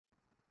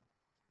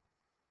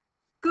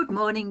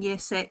morning, Year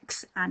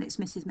 6, and it's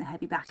Mrs.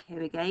 Mehebi back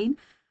here again.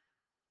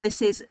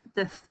 This is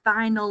the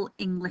final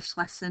English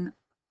lesson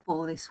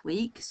for this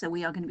week, so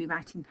we are going to be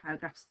writing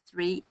paragraphs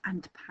 3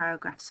 and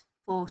paragraphs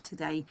 4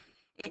 today.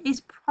 It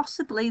is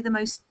possibly the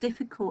most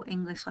difficult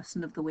English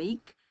lesson of the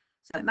week,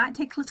 so it might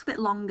take a little bit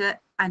longer,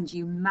 and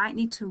you might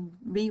need to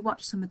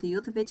rewatch some of the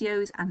other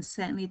videos and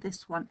certainly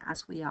this one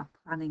as we are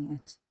planning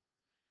it.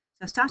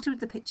 So starting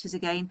with the pictures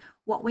again,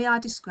 what we are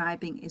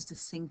describing is the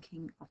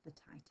sinking of the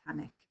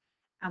Titanic.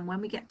 And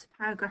when we get to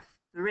paragraph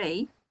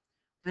 3,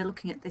 we're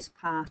looking at this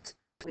part.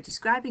 We're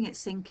describing it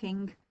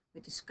sinking,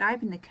 we're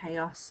describing the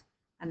chaos,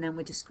 and then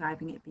we're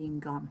describing it being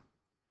gone.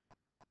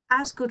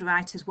 As good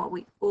writers, what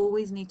we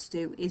always need to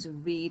do is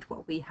read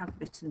what we have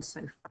written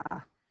so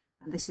far.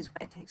 And this is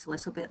where it takes a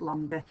little bit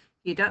longer.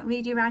 If you don't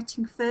read your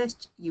writing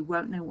first, you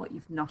won't know what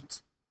you've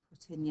not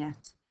put in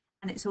yet.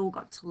 And it's all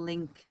got to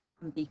link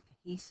and be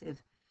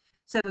cohesive.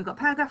 So we've got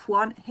paragraph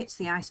 1, hits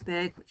the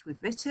iceberg, which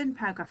we've written.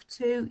 Paragraph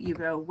 2, you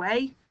row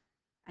away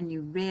and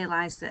you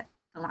realise that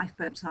the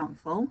lifeboats aren't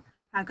full.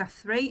 Paragraph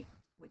 3,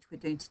 which we're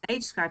doing today,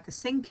 describe the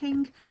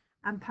sinking.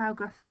 And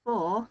paragraph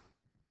 4,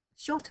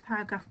 shorter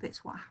paragraph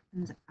bits, what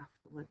happens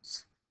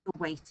afterwards. The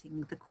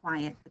waiting, the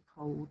quiet, the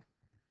cold.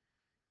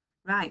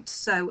 Right,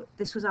 so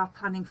this was our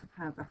planning for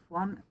paragraph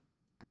 1.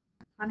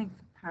 Planning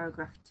for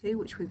paragraph 2,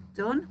 which we've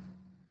done.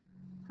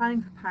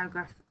 Planning for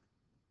paragraph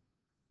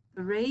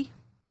 3,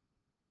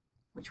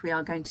 which we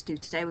are going to do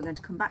today. We're going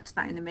to come back to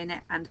that in a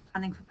minute, and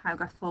planning for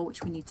paragraph 4,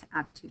 which we need to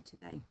add to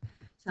today.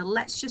 So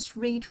let's just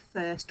read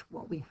first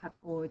what we have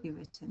already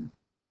written.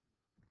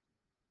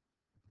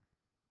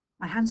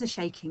 My hands are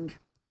shaking.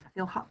 I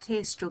feel hot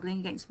tears struggling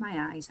against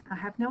my eyes. I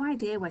have no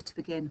idea where to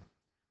begin.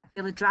 I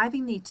feel a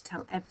driving need to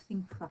tell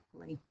everything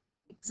properly,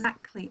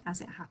 exactly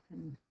as it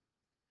happened.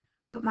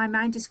 But my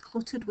mind is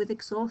cluttered with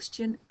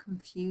exhaustion,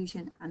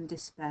 confusion, and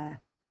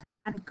despair,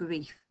 and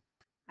grief.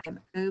 I am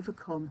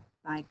overcome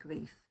by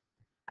grief.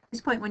 At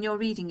this point, when you're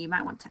reading, you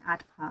might want to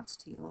add parts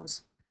to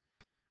yours.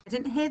 I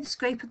didn't hear the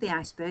scrape of the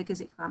iceberg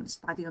as it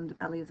glanced by the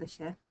underbelly of the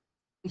ship.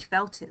 We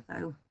felt it,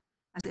 though,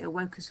 as it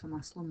awoke us from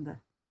our slumber.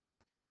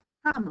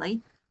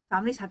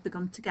 Families had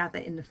begun to gather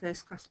in the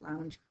first-class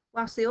lounge,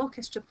 whilst the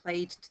orchestra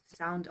played to the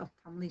sound of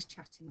families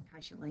chatting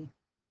casually.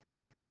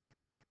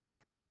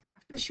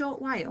 After a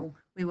short while,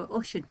 we were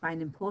ushered by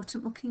an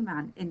important-looking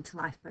man into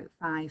Lifeboat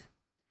 5.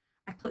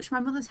 I clutched my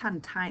mother's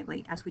hand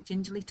tightly as we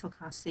gingerly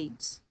took our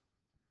seats.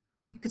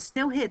 You could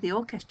still hear the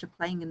orchestra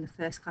playing in the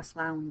first-class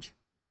lounge.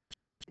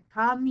 The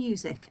calm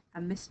music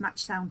and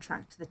mismatched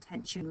soundtrack to the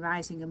tension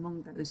rising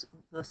among those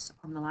of us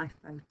on the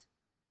lifeboat.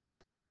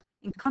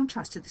 In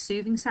contrast to the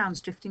soothing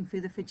sounds drifting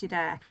through the frigid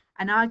air,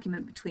 an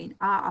argument between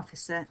our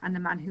officer and the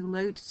man who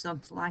loaded us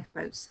onto the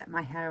lifeboat set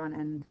my hair on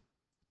end.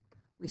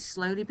 We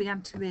slowly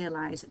began to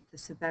realise the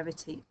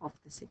severity of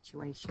the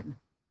situation.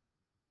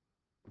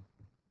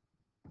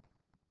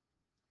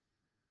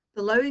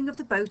 The lowering of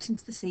the boat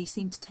into the sea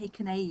seemed to take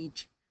an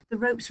age. The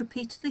ropes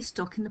repeatedly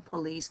stuck in the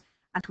pulleys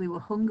as we were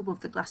hung above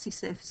the glassy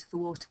surface of the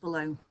water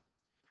below.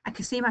 I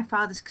could see my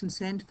father's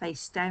concerned face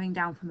staring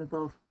down from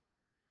above.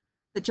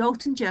 The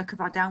jolt and jerk of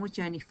our downward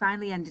journey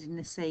finally ended in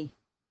the sea.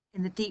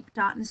 In the deep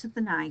darkness of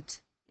the night,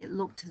 it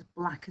looked as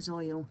black as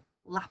oil,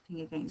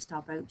 lapping against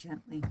our boat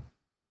gently.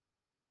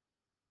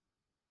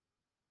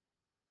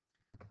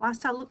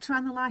 Whilst I looked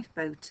around the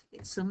lifeboat,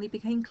 it suddenly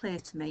became clear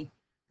to me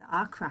that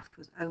our craft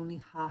was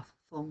only half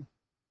full.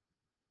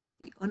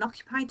 The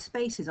unoccupied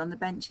spaces on the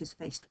benches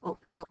faced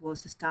up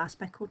towards the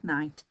star-speckled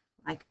night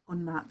like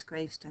unmarked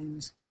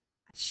gravestones.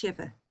 A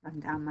shiver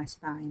ran down my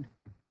spine.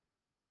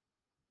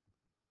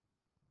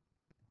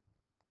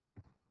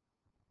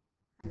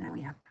 And now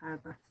we have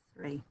paragraph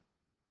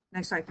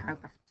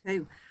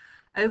 2.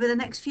 Over the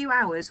next few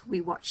hours, we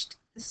watched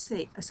as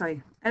the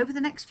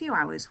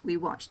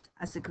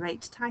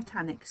great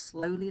Titanic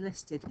slowly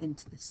listed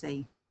into the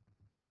sea.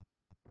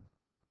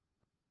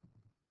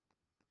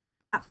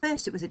 At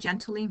first, it was a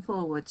gentle lean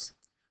forwards,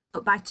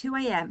 but by 2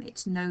 a.m.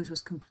 its nose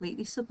was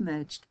completely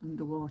submerged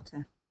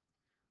underwater.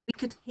 We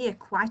could hear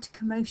quite a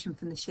commotion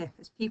from the ship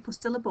as people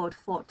still aboard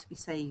fought to be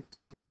saved.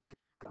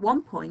 At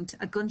one point,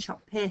 a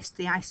gunshot pierced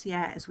the icy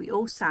air as we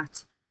all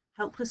sat,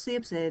 helplessly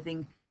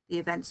observing the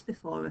events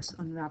before us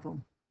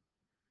unravel.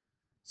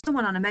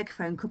 Someone on a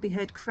megaphone could be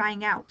heard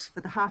crying out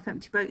for the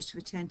half-empty boats to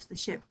return to the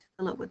ship to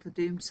fill up with the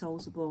doomed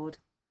souls aboard.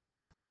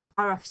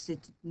 Our officer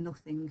did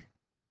nothing.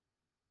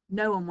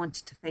 No one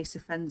wanted to face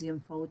the frenzy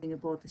unfolding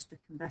aboard the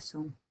stricken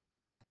vessel.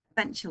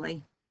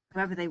 Eventually,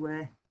 whoever they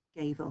were,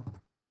 gave up.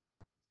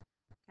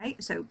 Okay,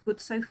 so good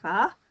so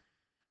far.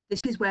 This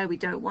is where we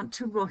don't want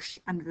to rush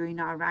and ruin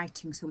our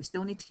writing, so we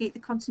still need to keep the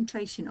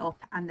concentration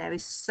up, and there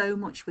is so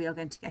much we are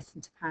going to get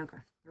into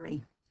paragraph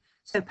 3.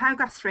 So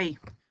paragraph 3,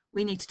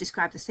 we need to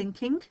describe the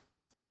sinking.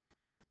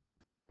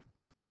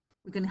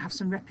 We're going to have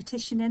some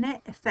repetition in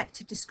it,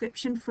 effective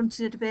description,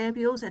 fronted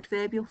adverbials,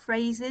 adverbial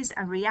phrases,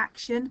 a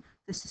reaction,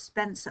 the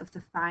suspense of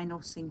the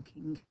final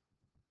sinking.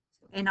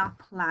 So in our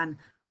plan,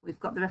 we've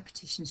got the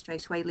repetition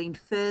straight away, leaned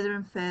further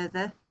and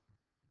further,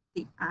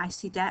 the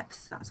icy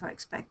depth, that's our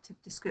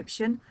expected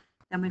description.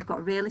 Then we've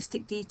got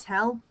realistic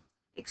detail,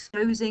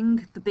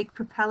 exposing the big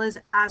propellers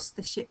as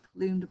the ship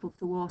loomed above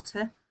the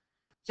water,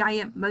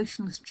 giant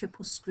motionless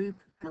triple screw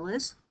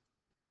propellers.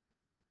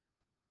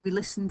 We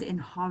listened in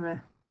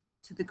horror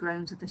to the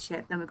groans of the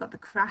ship. Then we've got the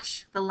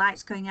crash, the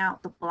lights going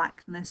out, the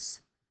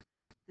blackness,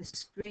 the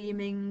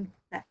screaming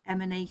that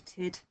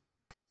emanated,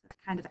 that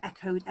kind of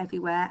echoed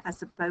everywhere as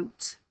the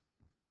boat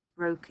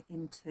broke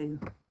in two.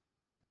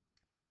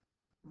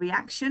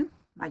 Reaction,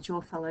 my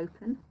jaw fell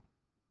open.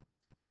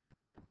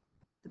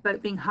 The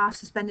boat being half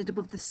suspended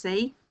above the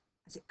sea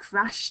as it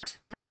crashed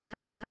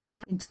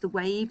into the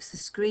waves, the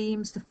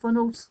screams, the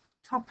funnels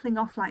toppling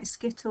off like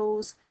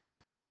skittles,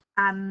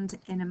 and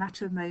in a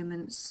matter of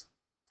moments,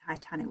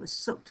 Titanic was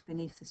sucked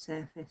beneath the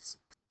surface.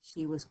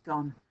 She was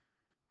gone.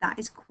 That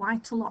is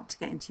quite a lot to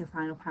get into your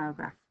final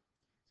paragraph.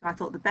 So I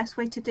thought the best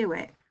way to do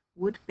it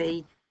would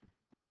be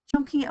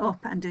chunking it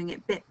up and doing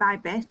it bit by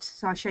bit.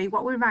 So I'll show you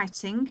what we're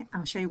writing,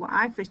 I'll show you what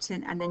I've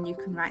written, and then you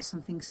can write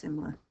something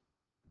similar.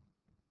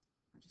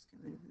 I'll just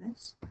get rid of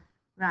this.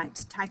 Right,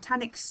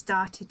 Titanic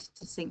started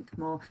to sink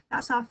more.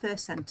 That's our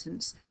first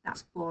sentence.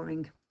 That's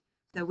boring.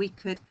 So we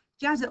could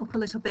jazz it up a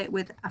little bit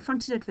with a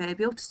fronted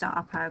adverbial to start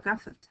our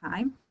paragraph of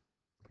time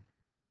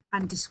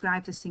and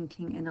describe the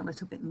sinking in a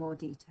little bit more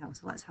detail.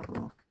 So let's have a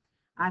look.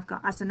 I've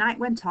got, as the night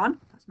went on,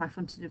 that's my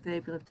fronted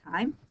adverbial of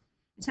time.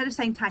 Instead of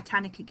saying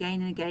Titanic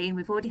again and again,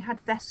 we've already had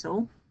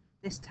vessel.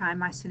 This time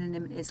my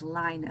synonym is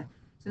liner.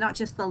 So not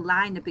just the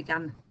liner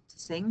began to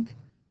sink,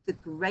 the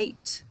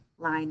great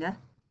liner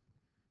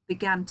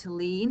began to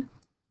lean.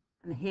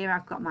 And here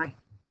I've got my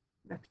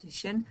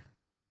repetition.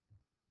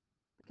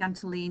 Began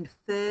to lean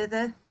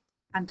further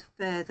and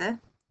further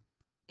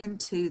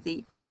into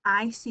the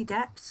icy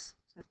depths.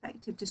 So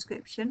effective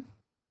description.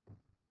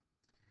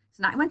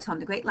 So night went on,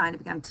 the great liner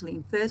began to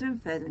lean further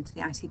and further into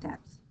the icy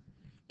depths,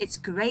 its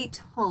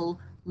great hull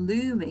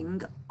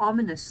looming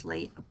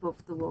ominously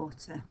above the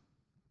water.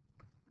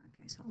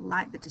 Okay, so I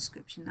like the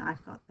description that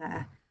I've got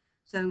there.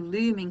 So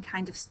looming,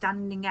 kind of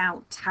standing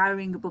out,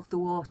 towering above the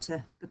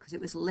water because it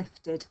was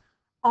lifted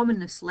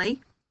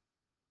ominously.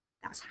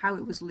 That's how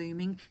it was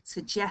looming.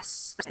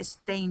 Suggests that it's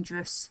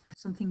dangerous.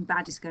 Something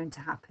bad is going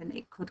to happen.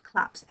 It could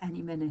collapse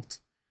any minute.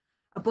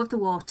 Above the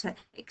water,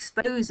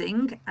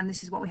 exposing, and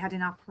this is what we had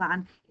in our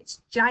plan,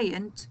 its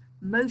giant,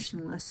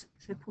 motionless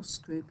triple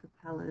screw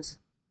propellers.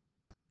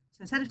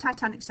 So instead of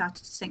Titanic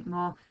started to sink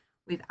more,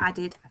 we've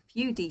added a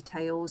few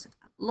details,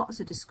 lots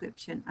of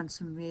description, and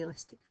some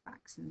realistic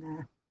facts in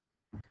there.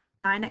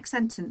 Our next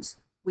sentence,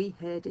 we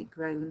heard it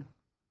groan.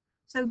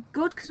 So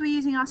good because we're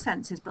using our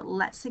senses, but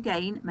let's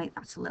again make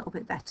that a little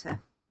bit better.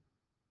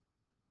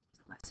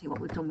 Let's see what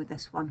we've done with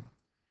this one.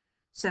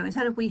 So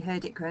instead of we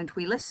heard it groaned,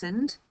 we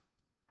listened.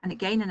 And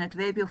again, an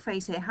adverbial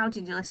phrase here. How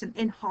did you listen?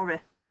 In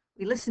horror.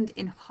 We listened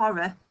in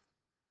horror.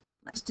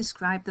 Let's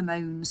describe the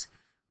moans.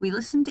 We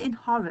listened in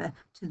horror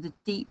to the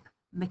deep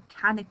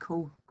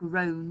mechanical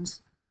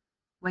groans.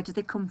 Where did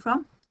they come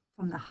from?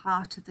 From the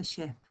heart of the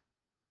ship.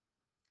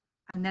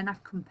 And then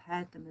I've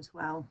compared them as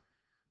well,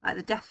 like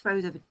the death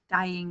throes of a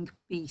dying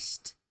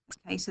beast.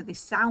 Okay, so they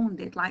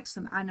sounded like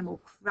some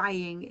animal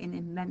crying in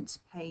immense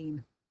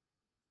pain.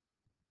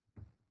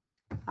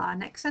 Our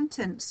next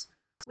sentence,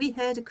 we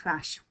heard a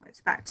crash.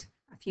 Let's back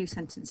a few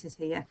sentences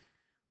here.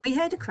 We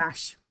heard a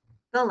crash,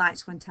 the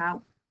lights went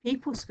out,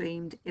 people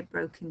screamed, it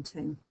broke in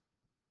two.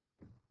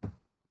 Let's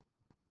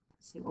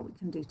see what we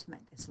can do to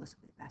make this a little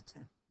bit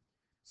better.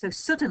 So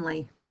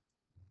suddenly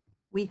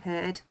we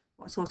heard,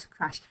 what sort of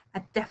crash?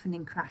 A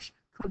deafening crash.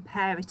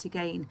 Compare it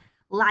again,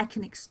 like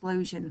an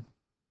explosion.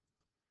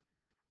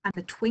 And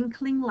the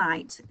twinkling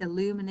light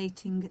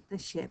illuminating the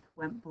ship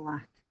went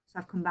black. So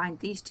I've combined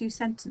these two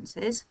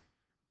sentences.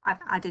 I've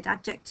added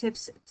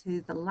adjectives to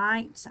the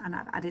lights and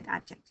I've added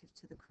adjectives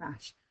to the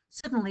crash.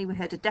 Suddenly we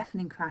heard a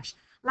deafening crash,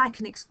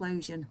 like an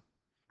explosion,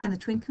 and the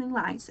twinkling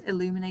lights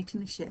illuminating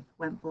the ship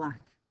went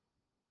black.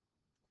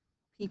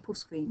 People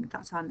screamed.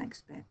 That's our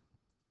next bit.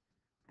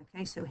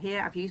 Okay, so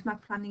here I've used my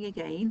planning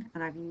again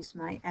and I've used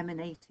my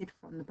emanated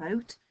from the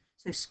boat.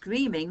 So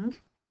screaming,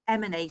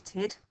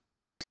 emanated,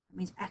 that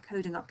means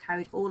echoed and got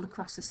carried all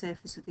across the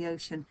surface of the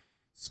ocean.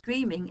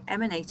 Screaming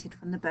emanated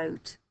from the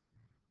boat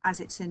as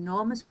its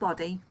enormous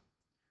body,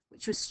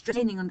 which was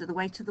straining under the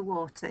weight of the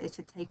water it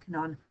had taken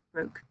on,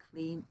 broke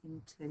clean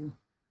in two.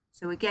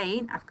 So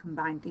again, I've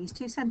combined these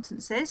two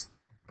sentences.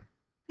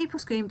 People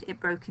screamed, it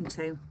broke in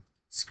two.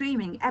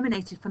 Screaming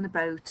emanated from the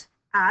boat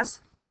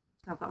as,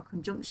 so I've got a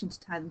conjunction to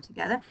tie them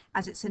together,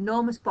 as its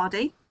enormous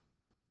body,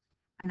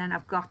 and then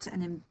I've got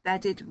an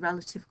embedded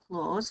relative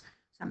clause.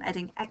 So I'm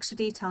adding extra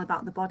detail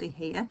about the body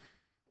here.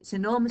 Its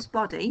enormous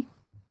body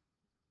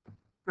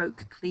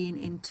broke clean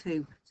in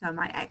two. So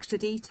my extra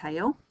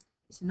detail,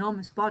 its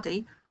enormous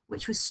body,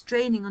 which was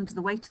straining under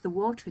the weight of the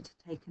water it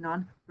had taken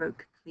on,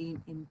 broke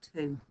clean in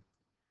two.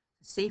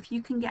 So see if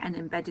you can get an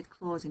embedded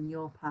clause in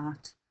your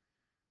part.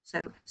 So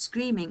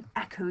screaming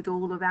echoed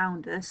all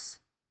around us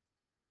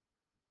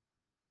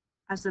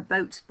as the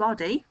boat's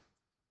body,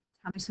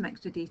 tell me some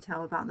extra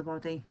detail about the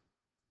body,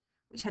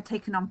 which had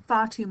taken on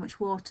far too much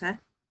water,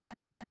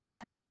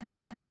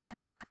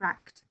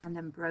 cracked and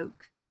then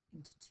broke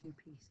into 2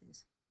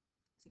 pieces.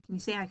 So can you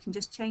see I can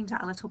just change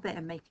that a little bit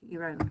and make it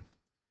your own?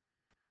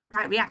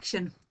 Right,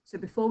 reaction. So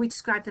before we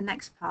describe the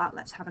next part,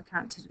 let's have a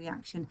character's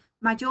reaction.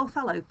 My jaw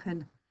fell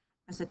open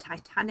as the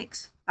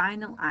Titanic's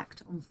final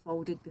act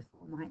unfolded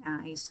before my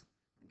eyes.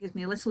 It gives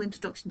me a little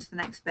introduction to the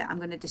next bit. I'm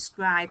going to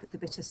describe the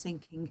bit of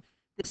sinking.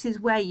 This is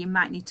where you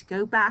might need to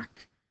go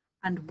back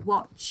and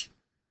watch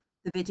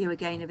the video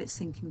again of it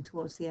sinking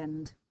towards the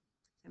end.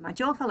 So my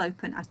jaw fell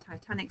open as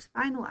Titanic's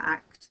final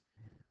act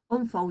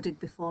unfolded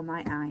before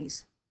my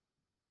eyes.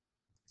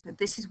 So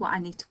this is what I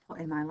need to put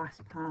in my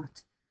last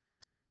part.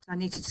 So I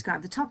need to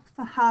describe the top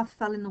half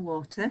fell in the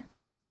water.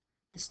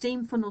 The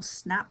steam funnel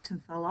snapped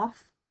and fell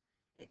off.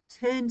 It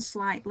turned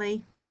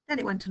slightly, then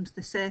it went onto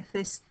the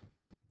surface.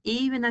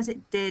 Even as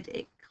it did,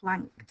 it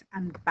clanked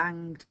and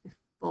banged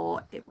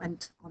before it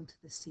went onto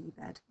the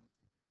seabed.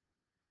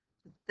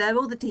 They're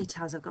all the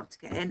details I've got to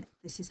get in.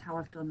 This is how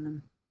I've done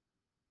them.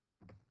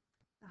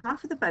 The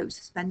half of the boat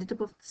suspended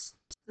above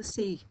the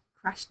sea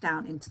crashed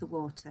down into the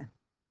water.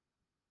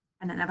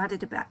 And then I've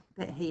added a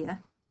bit here,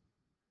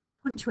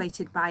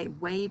 punctuated by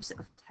waves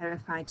of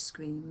terrified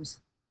screams.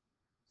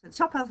 So the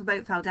top half of the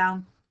boat fell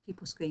down,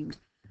 people screamed.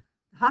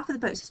 The half of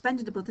the boat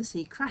suspended above the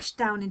sea crashed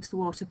down into the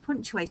water,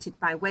 punctuated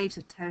by waves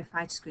of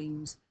terrified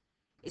screams.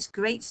 Its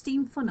great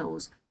steam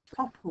funnels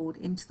toppled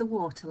into the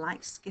water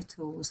like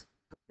skittles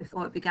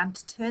before it began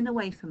to turn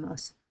away from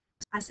us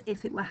as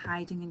if it were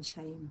hiding in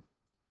shame.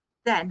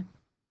 Then,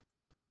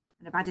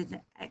 and I've added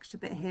an extra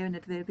bit here, an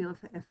adverbial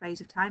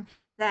phrase of time,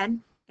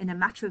 then, in a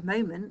matter of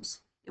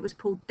moments, it was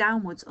pulled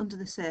downwards under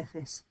the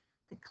surface.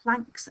 The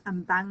clanks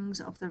and bangs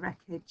of the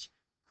wreckage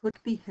could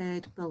be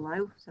heard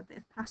below. So a bit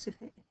of passive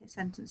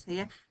sentence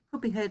here.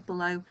 Could be heard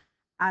below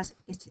as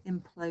it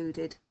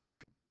imploded,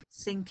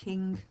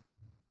 sinking.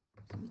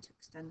 I need to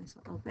extend this a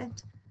little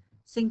bit.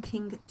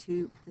 Sinking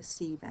to the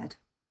seabed.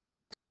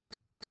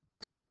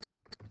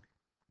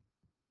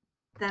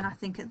 Then I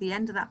think at the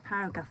end of that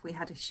paragraph we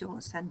had a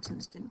short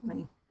sentence, didn't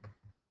we?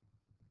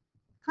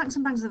 Clanks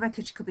and bangs of the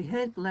wreckage could be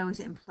heard below as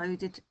it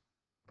imploded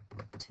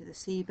to the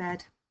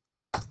seabed.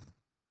 The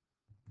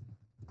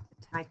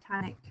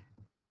Titanic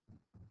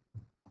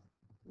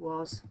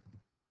was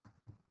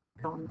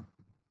gone.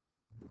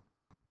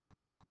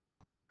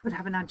 Could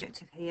have an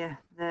adjective here.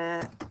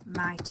 The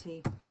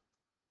mighty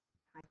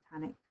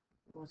Titanic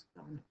was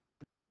gone.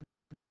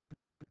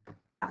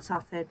 That's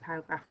our third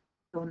paragraph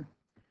done.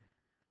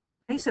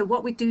 Okay, so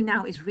what we do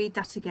now is read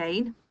that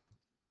again.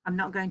 I'm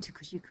not going to,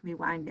 because you can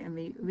rewind it and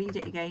read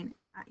it again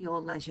at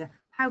your leisure.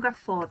 Paragraph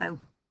 4 though.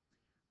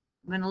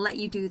 I'm going to let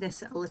you do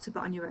this a little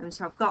bit on your own.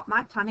 So I've got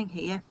my planning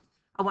here.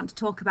 I want to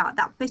talk about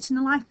that bit in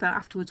the lifeboat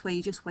afterwards where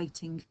you're just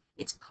waiting.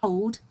 It's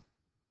cold,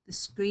 the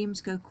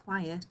screams go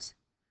quiet,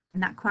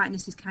 and that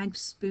quietness is kind of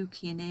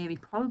spooky and eerie,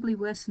 probably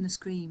worse than the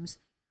screams,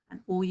 and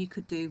all you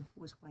could do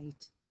was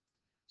wait.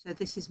 So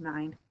this is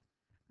mine,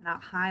 and I'll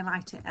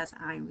highlight it as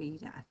I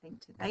read it, I think,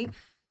 today.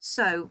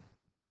 So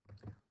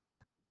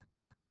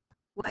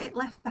what it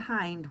left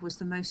behind was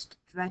the most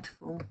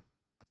dreadful,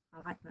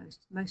 I like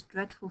most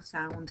dreadful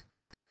sound,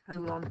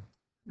 colon.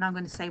 Now I'm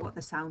going to say what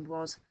the sound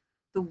was.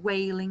 The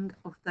wailing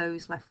of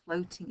those left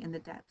floating in the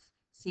depths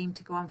seemed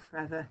to go on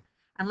forever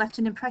and left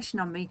an impression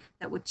on me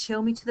that would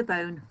chill me to the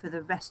bone for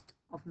the rest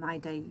of my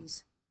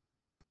days.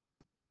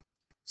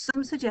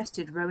 Some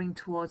suggested rowing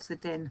towards the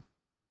din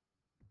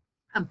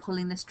and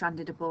pulling the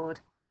stranded aboard,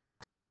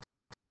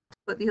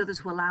 but the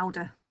others were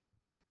louder.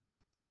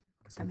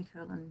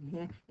 Semicolon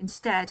here.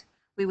 Instead,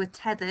 we were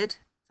tethered,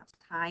 that's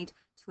tied,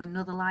 to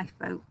another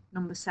lifeboat,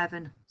 number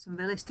 7. Some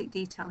realistic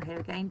detail here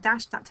again.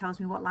 Dash, that tells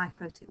me what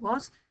lifeboat it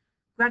was.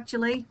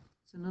 Gradually,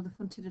 it's another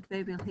fronted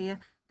adverbial here,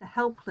 the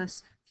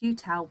helpless,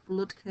 futile,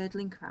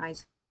 blood-curdling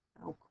cries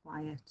fell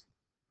quiet.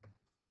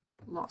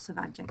 Lots of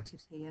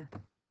adjectives here.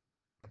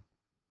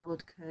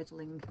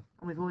 Blood-curdling.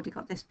 And we've already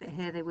got this bit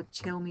here, they would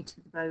chill me to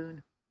the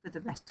bone for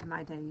the rest of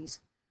my days.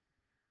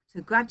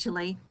 So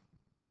gradually,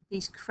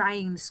 these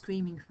crying and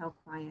screaming fell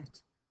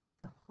quiet.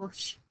 The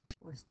hush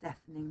was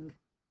deafening.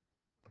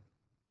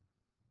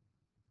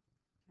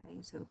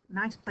 Okay, so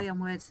nice play on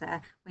words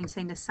there. When you're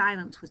saying the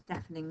silence was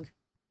deafening,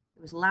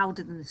 it was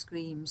louder than the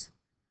screams.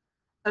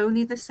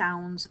 Only the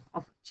sounds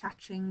of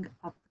chattering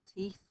of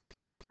teeth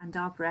and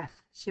our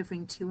breath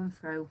shivering to and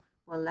fro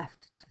were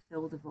left to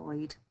fill the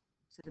void.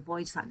 So the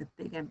void's like the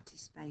big empty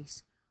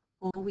space.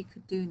 All we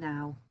could do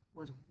now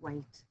was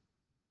wait.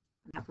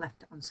 And I've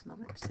left it on some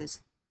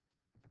ellipses.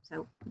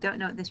 So we don't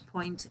know at this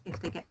point if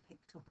they get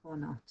picked up or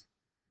not.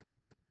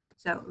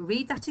 So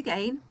read that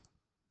again.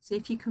 See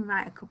if you can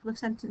write a couple of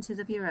sentences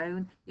of your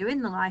own. You're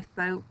in the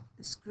lifeboat.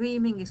 The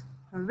screaming is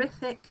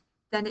horrific.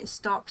 Then it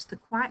stops. The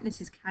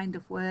quietness is kind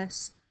of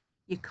worse.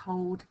 You're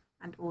cold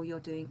and all you're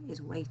doing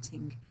is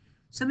waiting.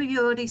 Some of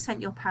you already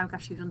sent your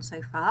paragraphs you've done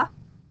so far.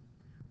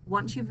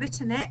 Once you've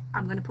written it,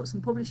 I'm going to put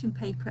some publishing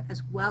paper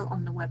as well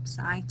on the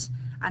website,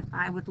 and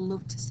I would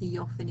love to see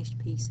your finished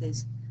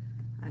pieces.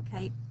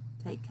 Okay,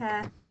 take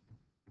care.